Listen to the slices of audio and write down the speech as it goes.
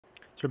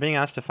So we're being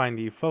asked to find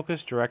the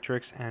focus,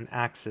 directrix, and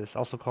axis,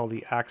 also called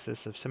the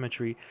axis of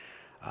symmetry,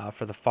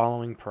 for the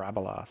following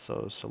parabola,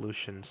 so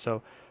solution.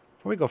 So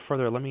before we go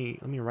further, let me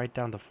write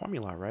down the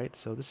formula, right?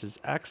 So this is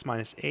x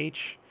minus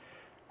h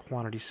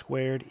quantity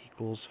squared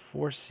equals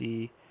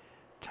 4c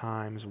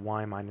times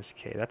y minus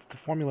k. That's the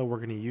formula we're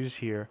going to use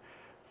here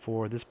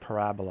for this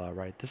parabola,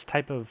 right? This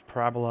type of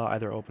parabola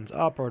either opens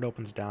up or it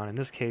opens down. In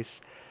this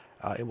case,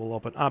 it will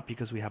open up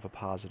because we have a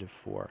positive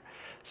 4.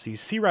 So you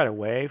see right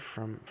away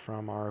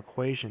from our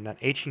equation that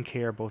h and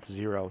k are both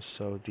 0.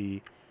 So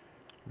the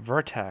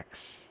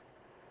vertex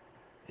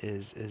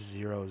is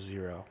 0,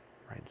 0,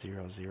 right?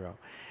 0, 0.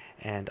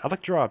 And I'd like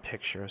to draw a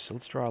picture, so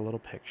let's draw a little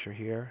picture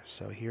here.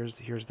 So here's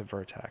the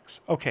vertex.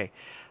 Okay,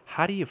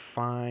 how do you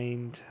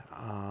find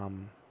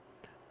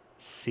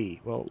C?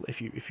 Well,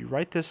 if you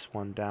write this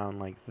one down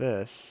like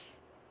this,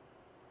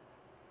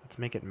 let's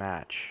make it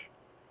match.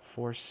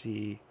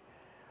 4c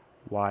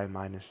y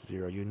minus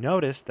 0. You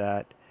notice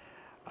that,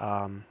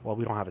 well,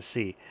 we don't have a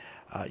c.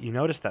 You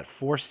notice that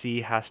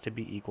 4c has to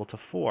be equal to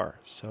 4.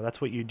 So that's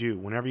what you do.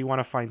 Whenever you want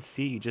to find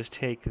c, you just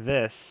take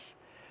this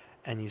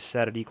and you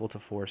set it equal to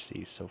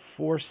 4c. So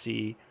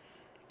 4c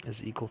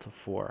is equal to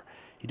 4.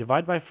 You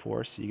divide by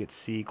 4, so you get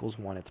c equals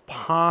 1. It's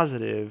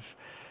positive,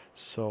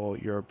 so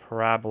your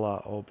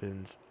parabola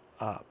opens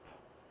up,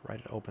 right?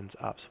 It opens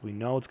up. So we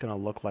know it's going to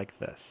look like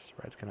this,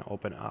 right? It's going to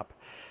open up.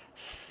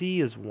 C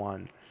is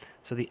 1.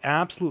 So the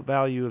absolute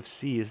value of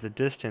c is the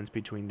distance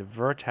between the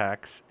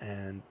vertex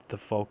and the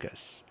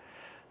focus.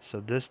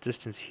 So this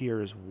distance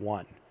here is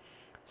 1.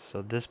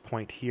 So this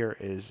point here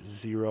is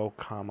 0,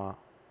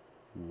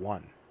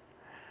 1.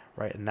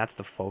 Right, and that's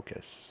the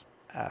focus,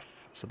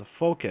 F. So the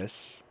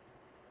focus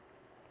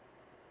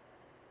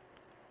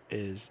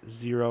is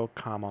 0,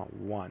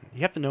 1.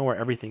 You have to know where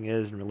everything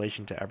is in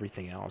relation to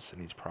everything else in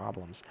these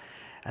problems.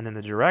 And then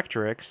the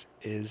directrix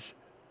is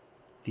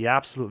the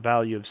absolute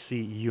value of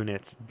c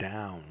units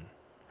down.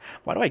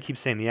 Why do I keep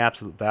saying the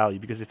absolute value?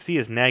 Because if c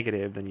is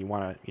negative, then you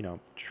want to,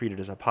 treat it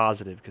as a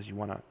positive because you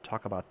want to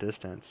talk about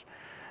distance.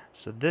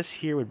 So this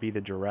here would be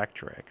the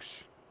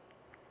directrix.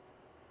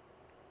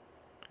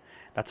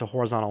 That's a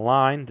horizontal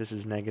line. This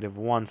is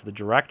 -1. So the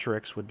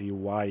directrix would be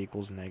y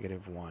equals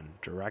 -1.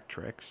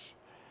 Directrix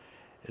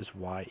is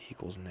y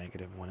equals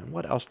 -1. And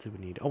what else do we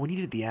need? Oh, we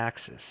needed the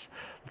axis.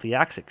 Well, the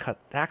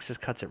axis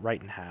cuts it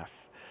right in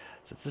half.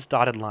 So it's this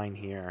dotted line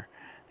here.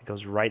 It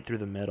goes right through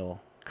the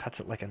middle, cuts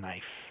it like a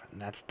knife.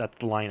 And that's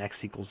the line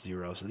x equals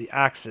 0. So the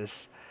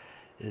axis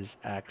is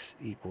x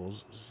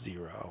equals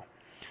 0.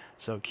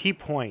 So key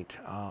point,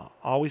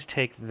 always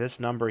take this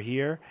number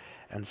here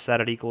and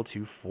set it equal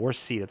to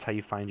 4c. That's how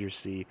you find your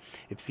c.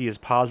 If c is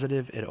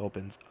positive, it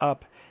opens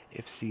up.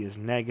 If c is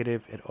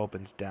negative, it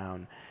opens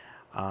down.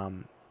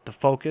 The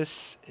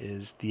focus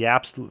is the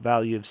absolute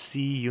value of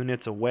c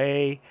units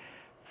away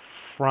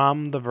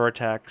from the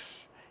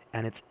vertex,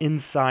 and it's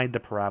inside the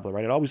parabola,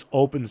 right? It always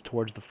opens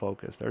towards the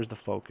focus. There's the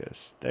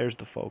focus. There's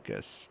the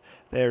focus.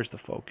 There's the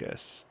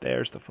focus.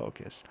 There's the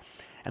focus.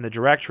 And the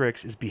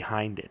directrix is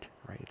behind it,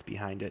 right? It's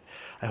behind it.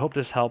 I hope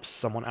this helps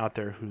someone out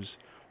there who's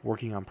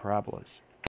working on parabolas.